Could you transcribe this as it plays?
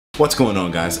What's going on,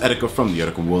 guys? Etika from the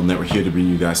Etika World Network here to bring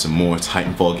you guys some more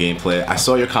Titanfall gameplay. I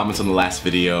saw your comments on the last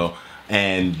video,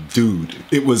 and dude,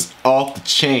 it was off the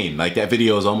chain. Like, that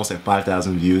video is almost at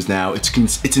 5,000 views now.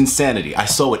 It's insanity. I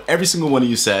saw what every single one of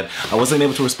you said. I wasn't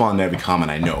able to respond to every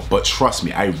comment, I know, but trust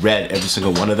me, I read every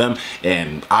single one of them,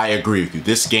 and I agree with you.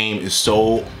 This game is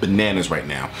so bananas right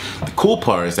now. The cool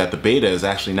part is that the beta is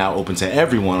actually now open to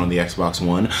everyone on the Xbox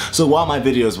One, so while my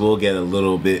videos will get a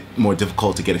little bit more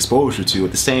difficult to get exposure to,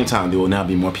 at the same time, there will now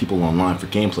be more people online for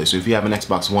gameplay. So if you have an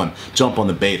Xbox One, jump on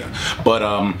the beta. But,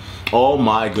 oh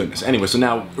my goodness. Anyway, so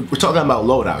now we're talking about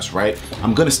loadouts, right?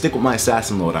 I'm gonna stick with my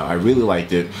assassin loadout. I really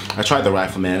liked it. I tried the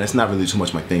rifleman. It's not really too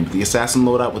much my thing, but the assassin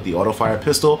loadout with the auto fire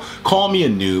pistol, call me a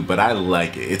noob, but I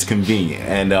like it. It's convenient.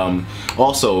 And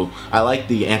also, I like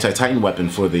the anti-titan weapon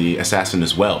for the assassin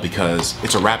as well, because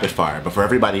it's a rapid fire, but for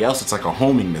everybody else, it's like a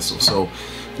homing missile. So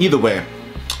either way,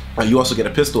 you also get a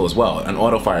pistol as well, an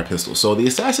auto fire pistol. So the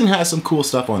assassin has some cool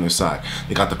stuff on their side.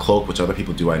 They got the cloak, which other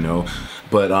people do, I know.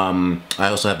 But I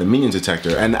also have the minion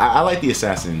detector, and I like the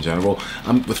assassin in general.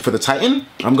 For the Titan,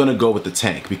 I'm gonna go with the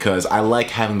tank because I like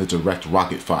having the direct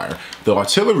rocket fire. The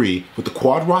artillery with the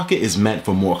quad rocket is meant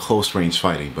for more close range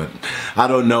fighting, but I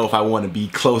don't know if I want to be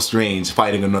close range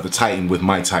fighting another Titan with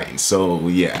my Titan. So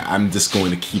yeah, I'm just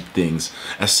going to keep things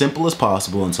as simple as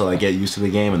possible until I get used to the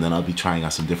game, and then I'll be trying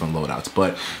out some different loadouts.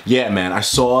 But yeah, man, I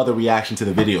saw the reaction to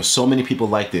the video. So many people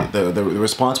liked it. The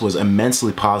response was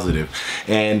immensely positive,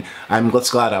 and I'm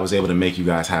glad I was able to make you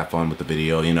guys have fun with the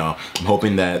video. You know, I'm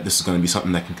hoping that this is going to be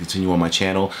something that can continue on my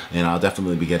channel, and I'll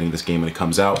definitely be getting this game when it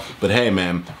comes out. But hey,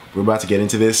 man, we're about to get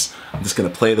into this. I'm just gonna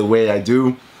play the way I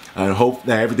do and hope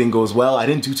that everything goes well. I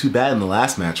didn't do too bad in the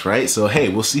last match, right? So hey,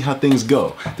 we'll see how things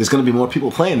go. There's gonna be more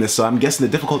people playing this, so I'm guessing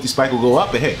the difficulty spike will go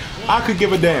up, but hey, I could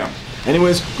give a damn.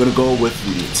 Anyways, we're gonna go with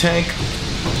the tank.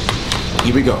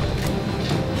 Here we go.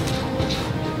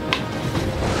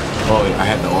 Oh, I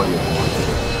had the audio on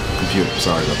the computer.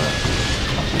 Sorry about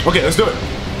that. Okay, let's do it.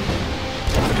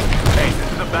 Hey,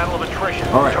 this is a battle of attrition.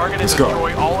 All right, Target let's is go.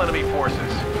 destroy all enemy forces.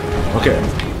 Okay.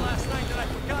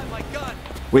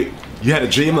 Wait, you had a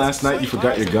dream last night you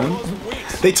forgot your gun?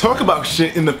 They talk about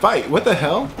shit in the fight. What the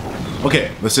hell? Okay,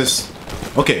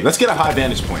 let's get a high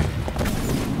vantage point.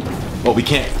 Oh, we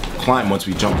can't climb once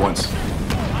we jump once.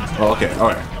 Oh, okay, all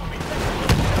right.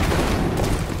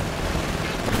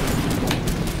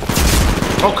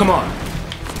 Oh, come on.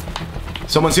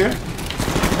 Someone's here?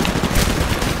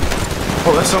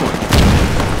 Oh, that's someone.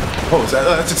 Oh,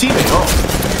 that's a teammate. Oh.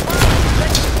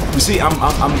 You see, I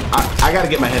gotta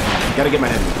get my head moving. Gotta get my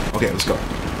head moving. Okay, let's go.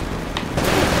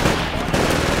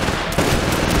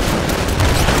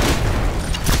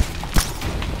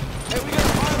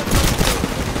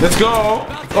 Let's go.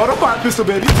 Auto fire pistol,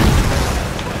 baby.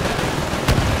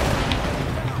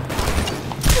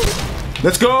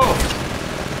 Let's go.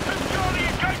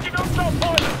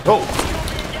 Oh.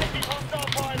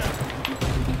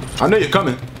 I know you're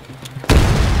coming.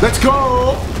 Let's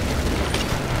go.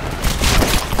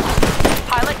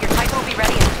 Pilot, your Titan will be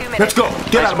ready in 2 minutes. Let's go.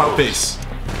 Get out of my face.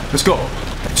 Let's go.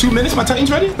 2 minutes, my Titan's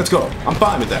ready? Let's go. I'm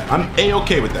fine with that. I'm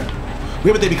A-okay with that.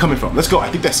 Where would they be coming from? Let's go. I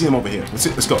think I see them over here.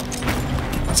 Let's go.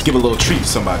 Let's give a little treat to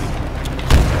somebody.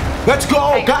 Let's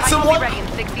go. Hey, got someone? Ready in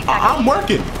 60 seconds. I'm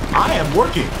working. I am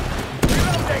working.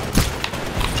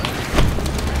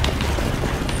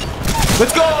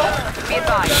 Let's go.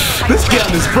 This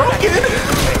gun is broken.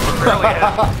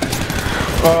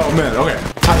 Oh man. Okay.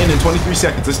 Titan in 23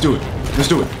 seconds. Let's do it. Let's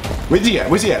do it. Where's he at?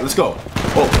 Where's he at? Let's go.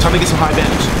 Oh, time to get some high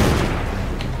damage.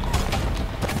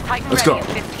 Let's go.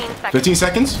 15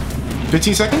 seconds?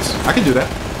 15 seconds? I can do that.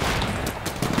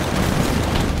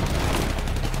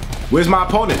 Where's my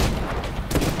opponent?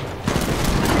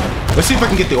 Let's see if I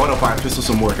can get the auto fire pistol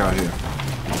some work out here.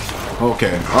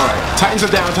 Okay. Alright. Titans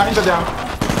are down. Titans are down.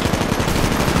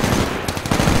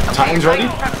 Okay, Titans ready?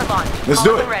 Let's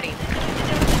do it. Ready.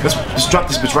 Let's drop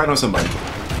this bitch right on somebody.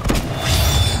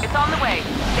 It's on the way.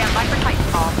 Stand by for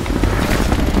Titanfall.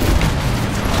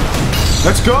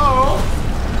 Let's go!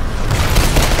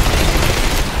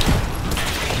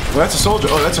 Well, that's a soldier.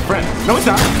 Oh, that's a friend. No, it's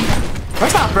not.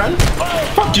 That's not a friend.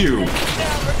 Fuck you.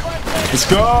 Let's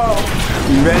go.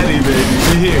 We ready, baby.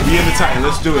 We here. We in the Titan.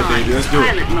 Let's do it, baby. Let's do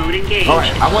it.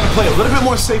 Alright, I want to play a little bit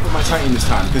more safe with my Titan this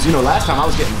time. Because, you know, last time I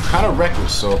was getting kind of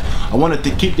reckless. So I wanted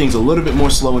to keep things a little bit more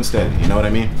slow and steady. You know what I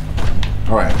mean?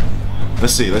 Alright.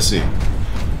 Let's see. Let's see.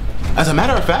 As a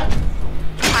matter of fact,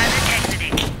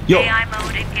 yo,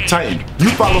 Titan, you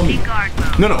follow me.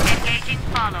 No.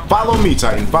 Follow me,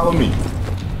 Titan. Follow me.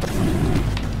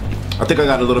 I think I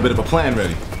got a little bit of a plan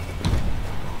ready.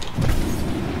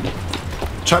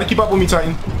 Try to keep up with me,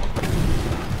 Titan.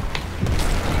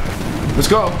 Let's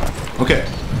go. Okay.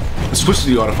 Let's switch to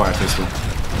the auto fire pistol.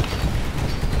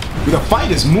 The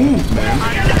fight is moved, man.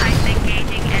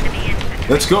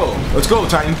 Let's go. Let's go,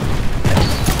 Titan.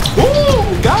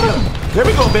 Woo! Got him. There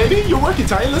we go, baby. You're working,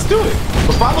 Titan. Let's do it.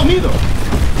 But follow me, though.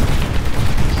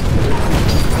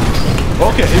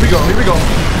 Okay, here we go. Here we go.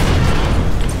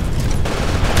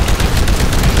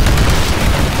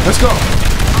 Let's go.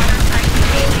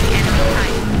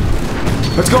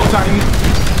 Let's go, Titan.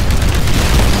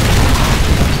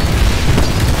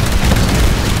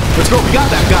 Let's go. We got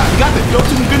that guy. We got that. Throw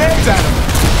some grenades at him.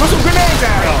 Throw some grenades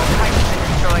at him.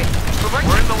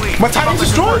 We're in the lead. My Titan's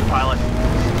destroyed? Pilot.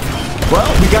 Well,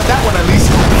 we got that one at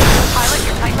least. Pilot,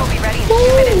 your Titan will be ready in 2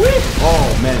 minutes. Oh,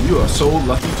 man. You are so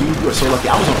lucky, dude. You are so lucky.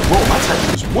 I was on a roll. My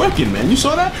Titan was working, man. You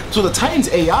saw that? So the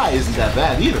Titan's AI isn't that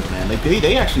bad either, man. Like,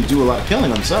 they actually do a lot of killing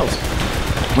themselves.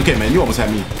 Okay, man. You almost had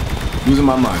me losing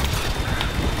my mind.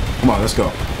 Come on, let's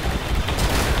go.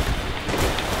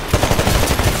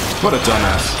 What a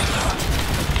dumbass.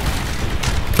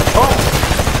 Oh!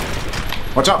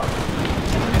 Watch out.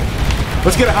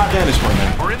 Let's get a hot vantage point,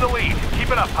 man. We're in the lead. Keep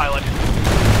it up, pilot.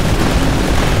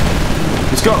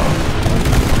 Let's go.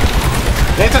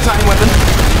 Anti-Titan weapon.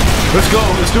 Let's go.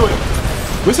 Let's do it.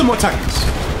 Where's some more Titans?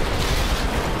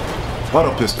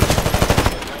 Auto pistol.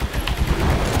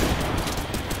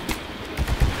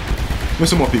 Where's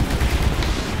some more people?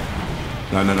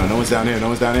 No, no, no. No one's down here. No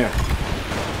one's down here.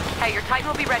 Hey, your Titan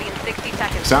will be ready in 60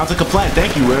 seconds. Sounds like a plan.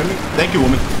 Thank you, woman. Thank you,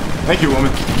 woman. Thank you,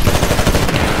 woman.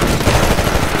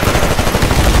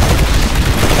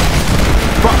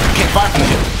 Fuck, I can't fire from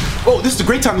here. Oh, this is a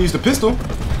great time to use the pistol.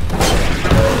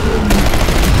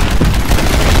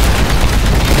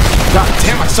 God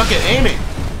damn, I suck at aiming.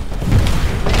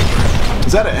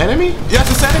 Is that an enemy? Yes,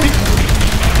 it's an enemy.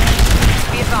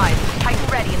 Be advised, Titan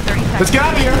ready in 30 seconds. Let's get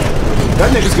out of here.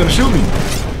 That nigga's gonna shoot me.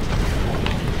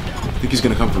 I think he's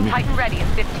gonna come for me. Titan ready in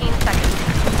 15 seconds.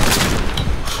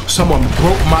 Someone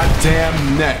broke my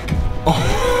damn neck.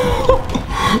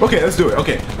 Oh. Okay, let's do it.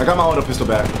 Okay, I got my auto pistol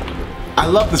back. I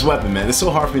love this weapon, man. It's so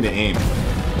hard for me to aim.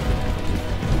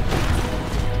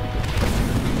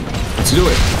 Let's do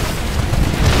it.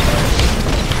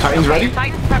 Titan's ready?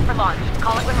 Titan's prep for launch.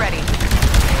 Call it when ready.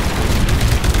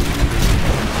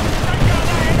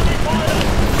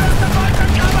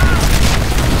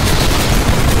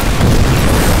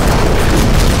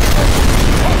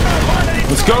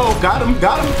 Let's go. Got him.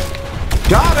 Got him.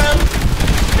 Got him.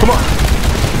 Come on.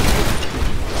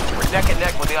 We're neck and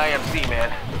neck with the IMC,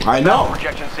 man. I know.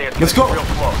 Projections say it's Let's go. real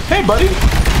close. Hey, buddy.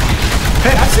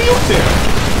 Hey, I see you up there.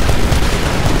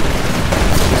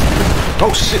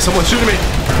 Oh, shit. Someone's shooting me.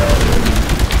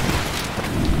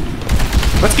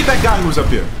 Let's get that guy who's up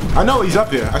here. I know he's up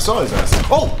here. I saw his ass.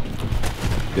 Oh!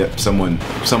 Yep, someone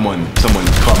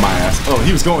caught my ass. Oh,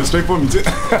 he was going straight for me, too.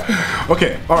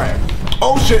 Okay, alright.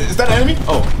 Oh, shit. Is that an enemy?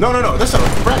 Oh, no, no, no. That's not a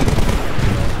friend.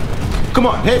 Come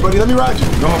on. Hey, buddy. Let me ride you.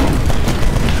 No homo.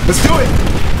 Let's do it.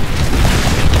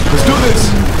 Let's do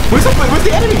this. Where's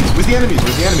the enemies? Where's the enemies?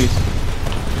 Where's the enemies?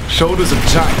 Shoulders of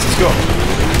giants. Let's go.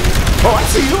 Oh, I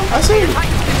see you. I see you.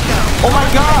 Oh, my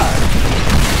God.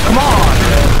 Come on.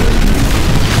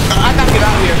 I gotta get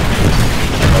out of here.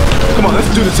 Come on,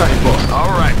 let's do the Titanfall. All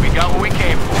right, we got what we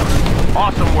came for.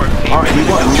 Awesome work, team. All right, we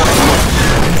won.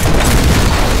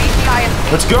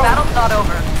 Let's go. Battle's not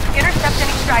over. Intercept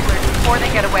any stragglers before they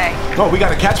get away. Oh, we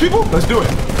gotta catch people? Let's do it.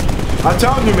 I'm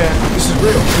telling you, man, this is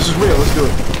real. This is real. Let's do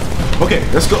it. Okay,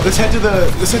 let's go. Let's head to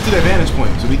the vantage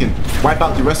point so we can wipe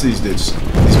out the rest of these bitches.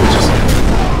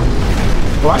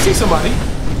 Oh, I see somebody.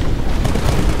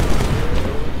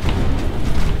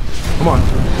 Come on.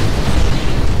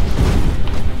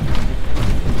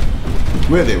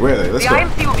 Where are they? Where are they? Let's go. The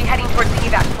IMC will be heading towards the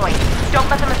evac point. Don't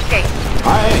let them escape.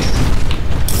 Alright.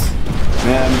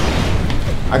 Man,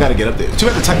 I gotta get up there. Too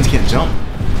bad the Titans can't jump.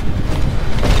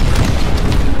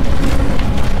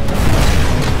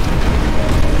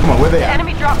 Come on, where they The at?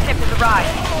 enemy dropship has arrived.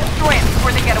 Destroy it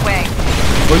before they get away.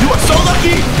 Oh, you are so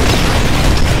lucky!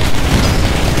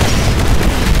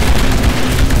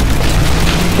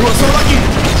 You are so lucky!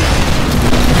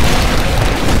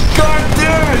 God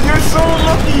damn it, you're so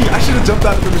lucky! I should have jumped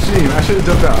out of the machine. I should have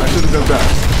jumped out. I should have jumped out.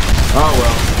 Oh,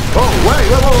 well. Oh, wait,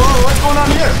 whoa, what's going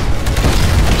on here?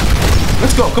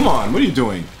 Let's go, come on, what are you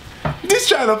doing? He's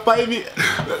trying to fight me.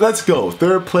 Let's go,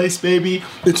 third place, baby.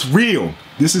 It's real.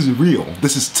 This is real.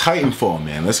 This is Titanfall,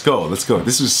 man. Let's go, let's go.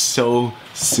 This is so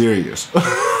serious.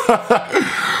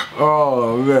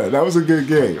 Oh, man, that was a good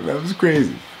game. That was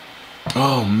crazy.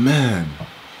 Oh, man.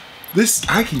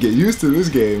 I can get used to this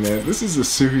game, man. This is a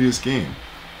serious game.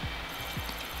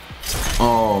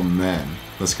 Oh, man.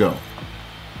 Let's go.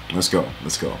 Let's go.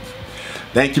 Let's go.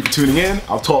 Thank you for tuning in.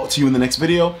 I'll talk to you in the next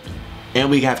video. And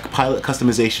we have pilot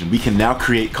customization. We can now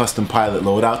create custom pilot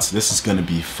loadouts. This is gonna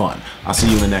be fun. I'll see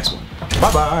you in the next one.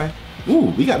 Bye-bye.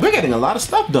 Ooh, we're getting a lot of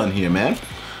stuff done here, man.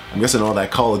 I'm guessing all that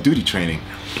Call of Duty training.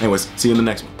 Anyways, see you in the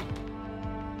next one.